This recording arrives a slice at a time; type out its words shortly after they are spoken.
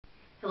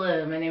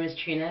Hello, my name is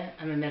Trina.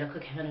 I'm a medical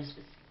cannabis.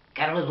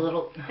 Got a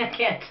little. I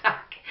can't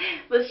talk.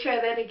 Let's try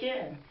that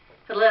again.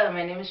 Hello,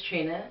 my name is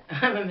Trina.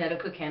 I'm a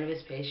medical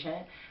cannabis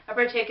patient. I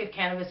partake of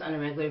cannabis on a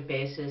regular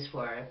basis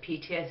for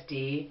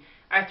PTSD,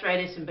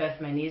 arthritis in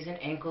both my knees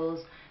and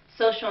ankles,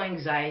 social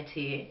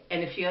anxiety,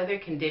 and a few other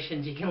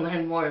conditions you can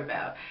learn more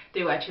about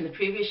through watching the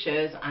previous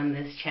shows on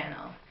this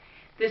channel.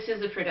 This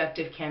is the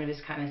Productive Cannabis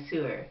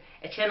Connoisseur,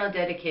 a channel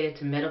dedicated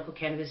to medical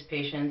cannabis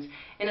patients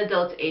and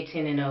adults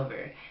 18 and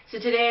over. So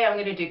today I'm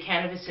going to do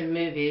Cannabis and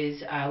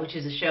Movies, which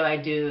is a show I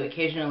do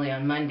occasionally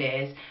on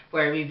Mondays,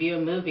 where I review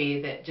a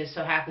movie that just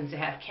so happens to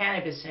have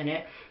cannabis in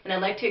it. And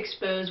I'd like to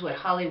expose what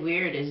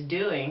Hollywood is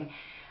doing,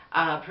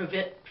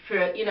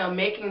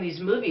 making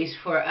these movies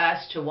for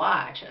us to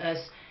watch,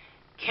 us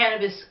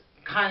cannabis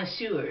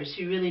connoisseurs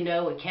who really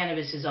know what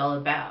cannabis is all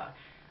about.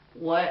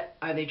 What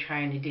are they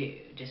trying to do?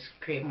 Just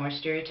create more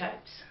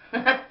stereotypes?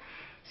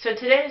 So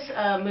today's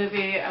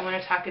movie I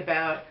want to talk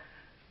about,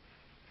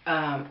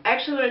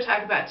 actually I want to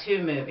talk about two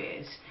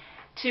movies.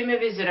 Two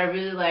movies that I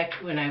really liked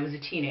when I was a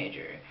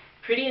teenager.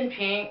 Pretty in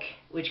Pink,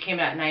 which came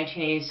out in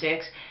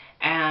 1986,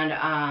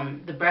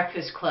 and The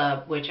Breakfast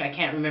Club, which I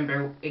can't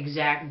remember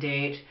exact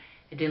date.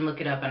 I didn't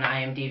look it up on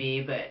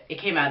IMDb, but it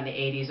came out in the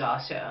 80s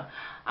also.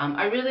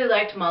 I really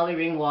liked Molly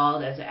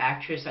Ringwald as an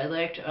actress. I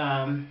liked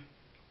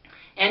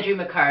Andrew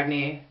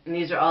McCartney, and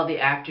these are all the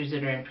actors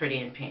that are in Pretty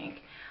in Pink.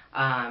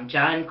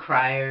 John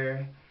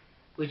Cryer,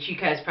 which you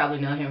guys probably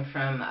know him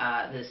from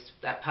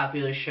that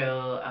popular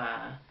show,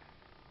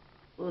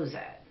 what was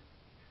that?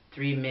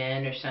 3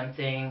 Men or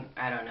something.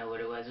 I don't know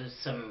what it was. It was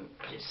some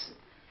just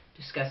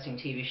disgusting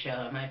TV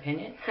show in my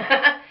opinion.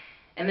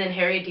 And then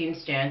Harry Dean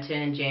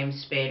Stanton,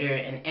 James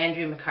Spader, and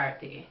Andrew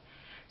McCarthy.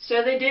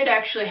 So they did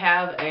actually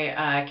have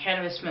a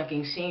cannabis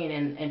smoking scene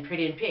in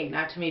Pretty in Pink.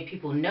 Not too many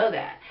people know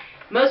that.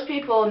 Most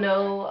people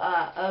know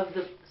of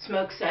the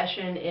smoke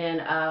session in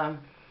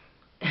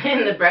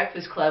The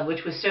Breakfast Club,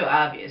 which was so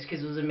obvious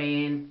because it was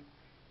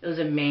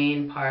a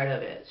main part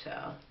of it.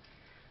 So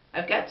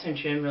I've got some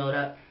trim rolled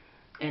up,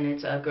 and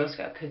it's a Girl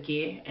Scout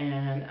cookie,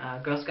 and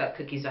Girl Scout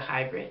cookie's a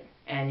hybrid,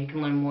 and you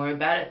can learn more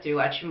about it through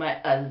watching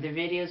my other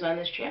videos on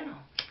this channel.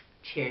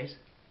 Cheers.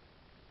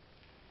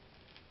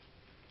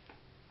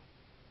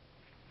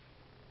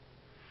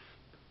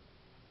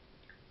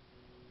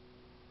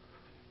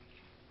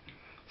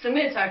 So I'm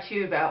going to talk to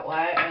you about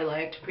why I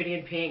liked Pretty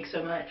in Pink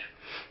so much.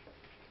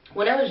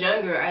 When I was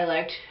younger, I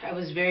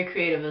was very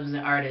creative as an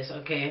artist,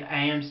 okay?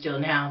 I am still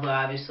now, but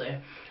obviously.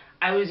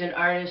 I was an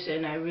artist,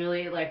 and I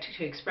really liked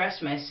to express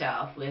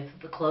myself with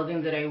the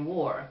clothing that I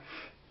wore.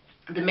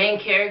 The main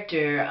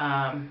character,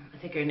 I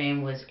think her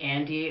name was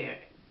Andy, or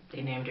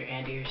they named her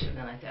Andy or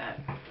something like that,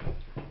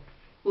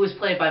 who was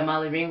played by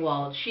Molly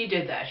Ringwald. She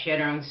did that. She had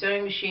her own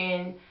sewing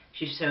machine.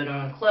 She sewed her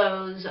own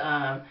clothes.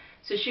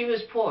 So she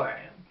was poor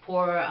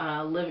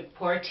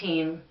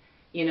teen,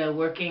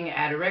 working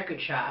at a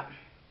record shop.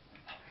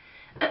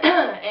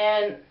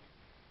 And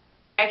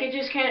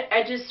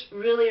I just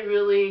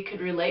really could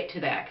relate to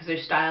that because her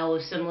style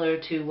was similar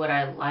to what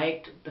I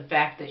liked. The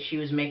fact that she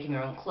was making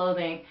her own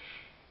clothing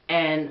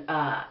and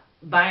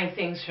buying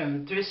things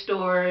from thrift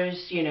stores,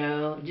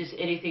 just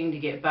anything to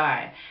get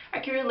by. I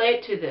can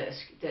relate to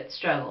that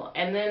struggle.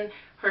 And then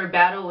her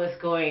battle with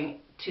going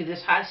to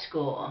this high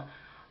school,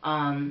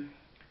 and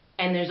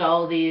there's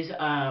all these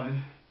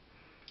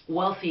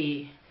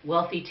wealthy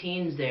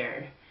teens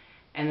there,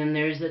 and then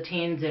there's the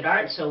teens that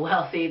aren't so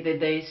wealthy that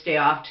they stay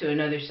off to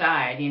another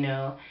side.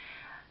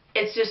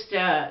 It's just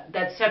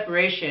that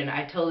separation.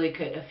 I totally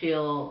could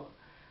feel,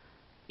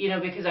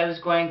 because I was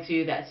going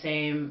through that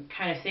same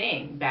kind of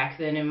thing back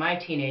then in my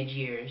teenage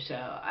years, so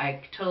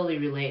I totally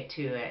relate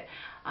to it.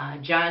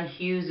 John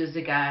Hughes is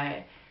the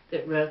guy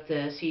that wrote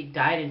this. He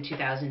died in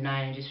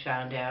 2009 and just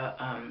found out.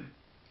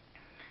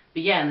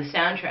 But yeah, and the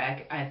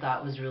soundtrack I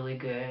thought was really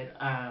good.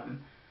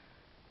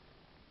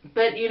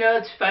 But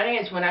it's funny,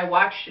 is when I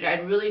watched it, I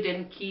really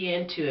didn't key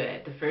into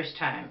it the first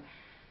time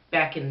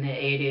back in the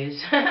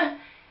 80s.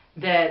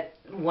 That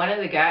one of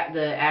the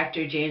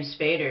actor James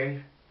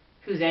Spader,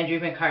 who's Andrew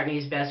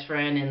McCartney's best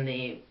friend in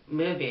the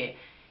movie,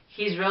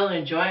 he's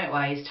rolling a joint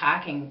while he's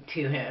talking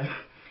to him.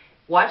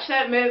 Watch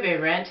that movie,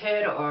 rent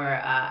it,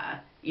 or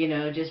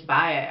just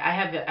buy it. I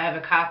have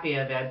a copy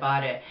of it. I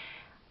bought it,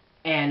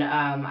 and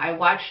I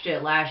watched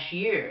it last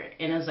year,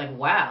 and I was like,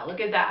 wow, look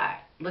at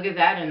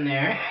that in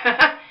there.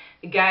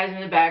 The guy's in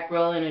the back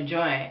rolling a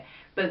joint.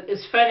 But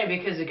it's funny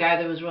because the guy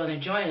that was rolling a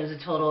joint was a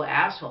total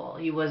asshole.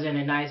 He wasn't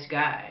a nice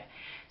guy.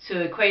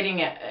 So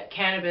equating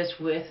cannabis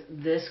with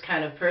this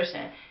kind of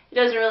person, it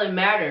doesn't really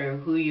matter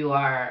who you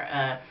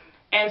are.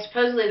 And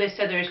supposedly they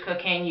said there's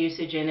cocaine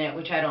usage in it,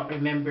 which I don't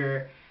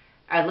remember.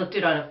 I looked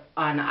it on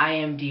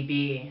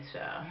IMDb,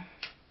 so.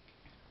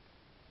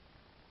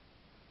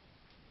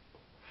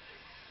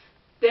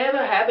 They have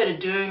a habit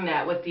of doing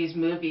that with these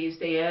movies.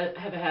 They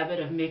have a habit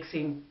of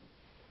mixing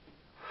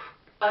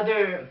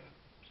other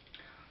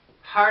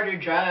harder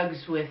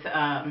drugs with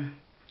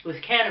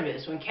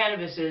cannabis, when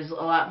cannabis is a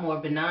lot more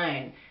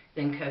benign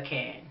than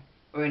cocaine.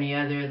 or any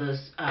other of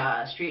those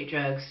street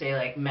drugs, say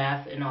like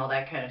meth and all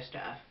that kind of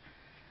stuff.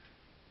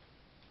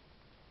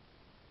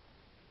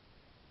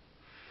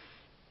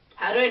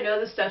 How do I know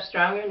this stuff's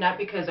stronger? Not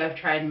because I've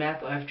tried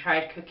meth or I've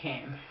tried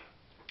cocaine.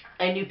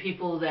 I knew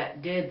people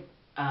that did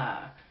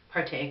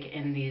partake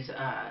in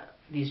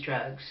these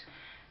drugs.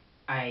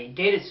 I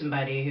dated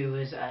somebody who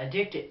was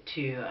addicted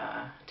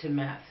to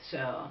meth,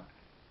 so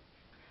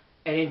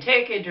I didn't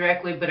take it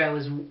directly, but I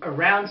was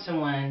around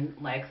someone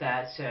like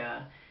that,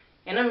 so,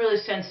 and I'm really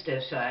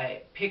sensitive, so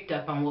I picked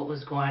up on what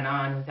was going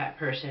on with that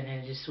person,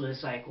 and it just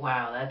was like,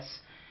 wow,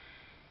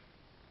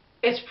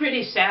 it's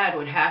pretty sad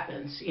what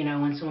happens, you know,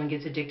 when someone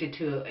gets addicted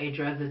to a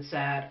drug that's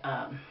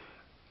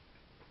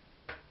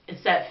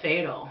it's that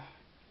fatal.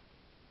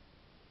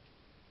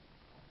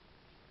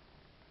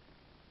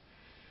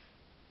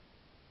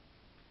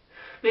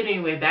 But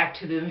anyway, back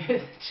to the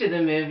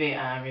movie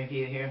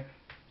review here.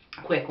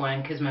 Quick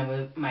one, because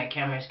my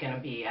camera's gonna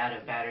be out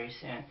of battery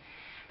soon.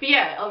 But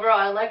yeah, overall,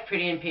 I liked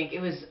Pretty in Pink.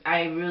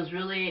 I was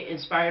really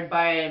inspired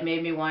by it. It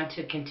made me want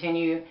to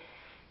continue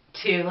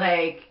to,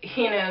 like,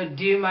 you know,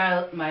 do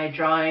my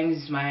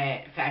drawings,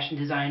 my fashion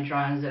design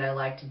drawings that I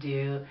like to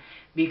do,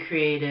 be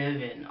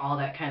creative and all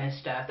that kind of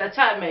stuff. That's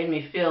how it made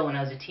me feel when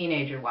I was a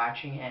teenager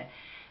watching it.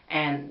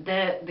 And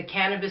the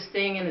cannabis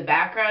thing in the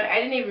background, I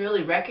didn't even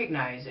really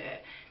recognize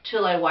it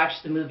till I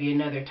watched the movie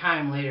another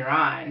time later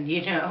on,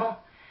 you know?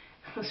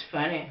 It was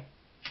funny.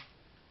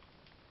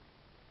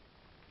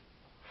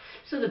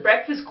 So The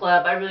Breakfast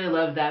Club, I really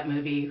loved that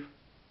movie,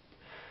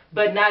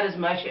 but not as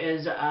much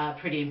as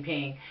Pretty in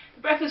Pink.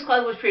 The Breakfast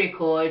Club was pretty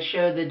cool. It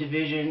showed the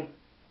division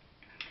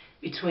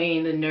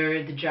between the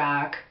nerd, the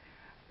jock,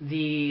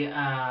 the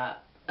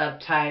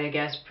uptight, I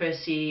guess,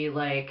 prissy,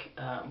 like,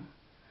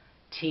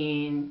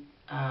 teen,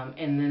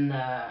 and then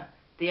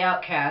the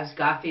outcast,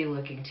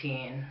 gothy-looking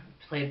teen,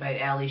 played by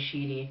Ali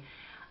Sheedy.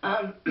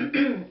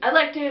 I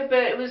liked it,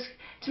 but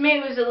to me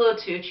it was a little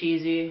too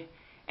cheesy.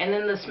 And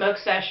then the smoke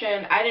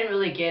session, I didn't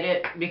really get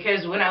it,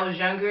 because when I was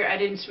younger, I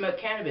didn't smoke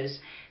cannabis.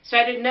 So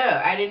I didn't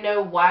know. I didn't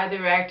know why they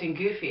were acting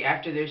goofy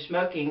after they're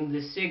smoking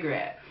the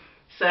cigarette.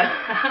 So,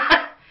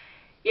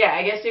 yeah,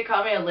 I guess they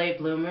call me a late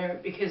bloomer,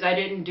 because I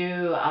didn't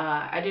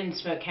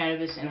smoke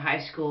cannabis in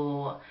high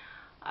school.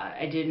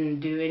 I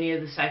didn't do any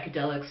of the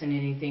psychedelics and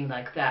anything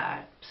like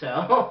that.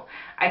 So,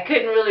 I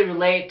couldn't really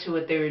relate to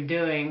what they were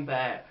doing,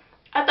 but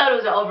I thought it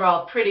was an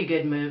overall pretty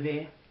good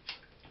movie.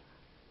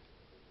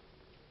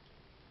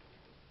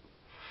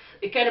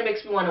 It kind of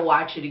makes me want to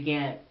watch it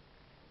again,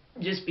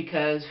 just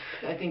because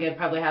I think I'd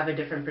probably have a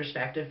different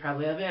perspective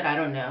probably of it. I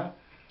don't know.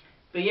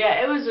 But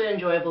yeah, it was an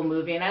enjoyable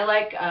movie, and I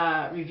like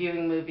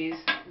reviewing movies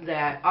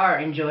that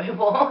are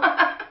enjoyable.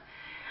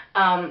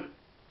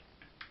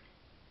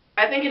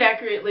 I think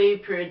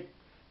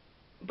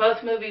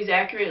both movies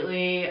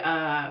accurately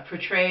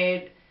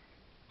portrayed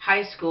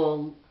high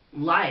school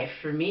life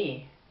for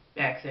me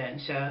back then.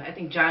 So I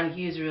think John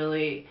Hughes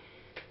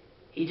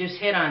he just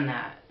hit on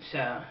that.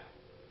 So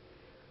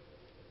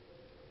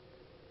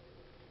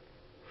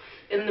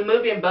in the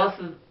movie and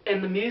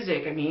in the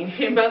music, I mean,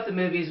 in both the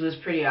movies was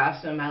pretty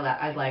awesome.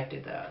 I liked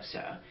it though.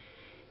 So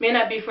may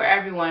not be for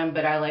everyone,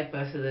 but I like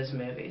both of those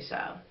movies.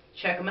 So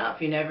check them out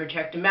if you never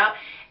checked them out,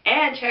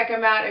 and check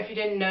them out if you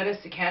didn't notice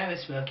the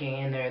cannabis smoking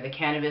in there, the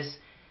cannabis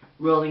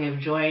rolling of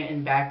joint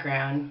in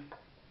background.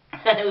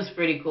 It was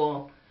pretty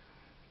cool.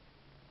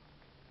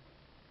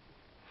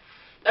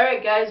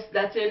 Alright guys,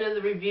 that's the end of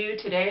the review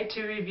today.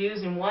 2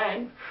 reviews in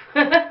 1.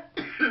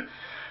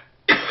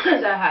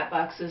 There's a hot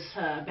box's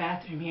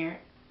bathroom here.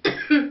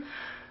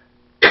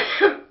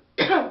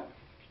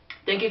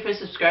 Thank you for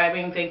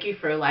subscribing. Thank you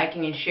for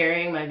liking and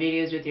sharing my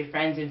videos with your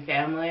friends and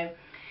family.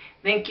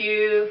 Thank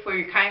you for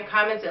your kind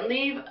comments, and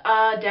leave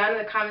down in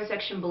the comment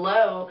section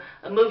below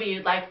a movie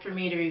you'd like for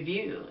me to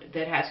review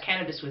that has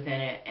cannabis within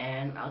it,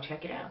 and I'll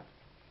check it out.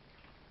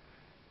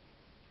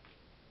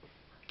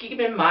 Keep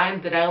in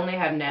mind that I only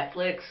have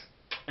Netflix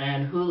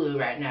and Hulu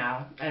right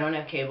now. I don't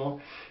have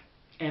cable,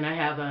 and I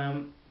have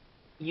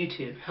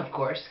YouTube, of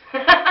course.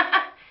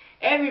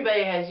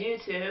 Everybody has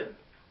YouTube.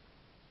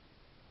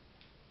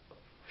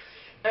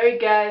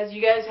 Alright guys,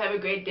 you guys have a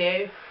great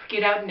day.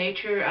 Get out in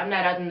nature. I'm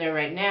not out in there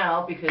right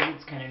now because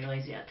it's kind of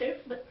noisy out there,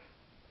 but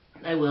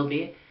I will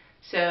be.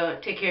 So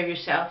take care of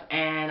yourself,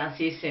 and I'll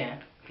see you soon.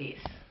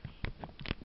 Peace.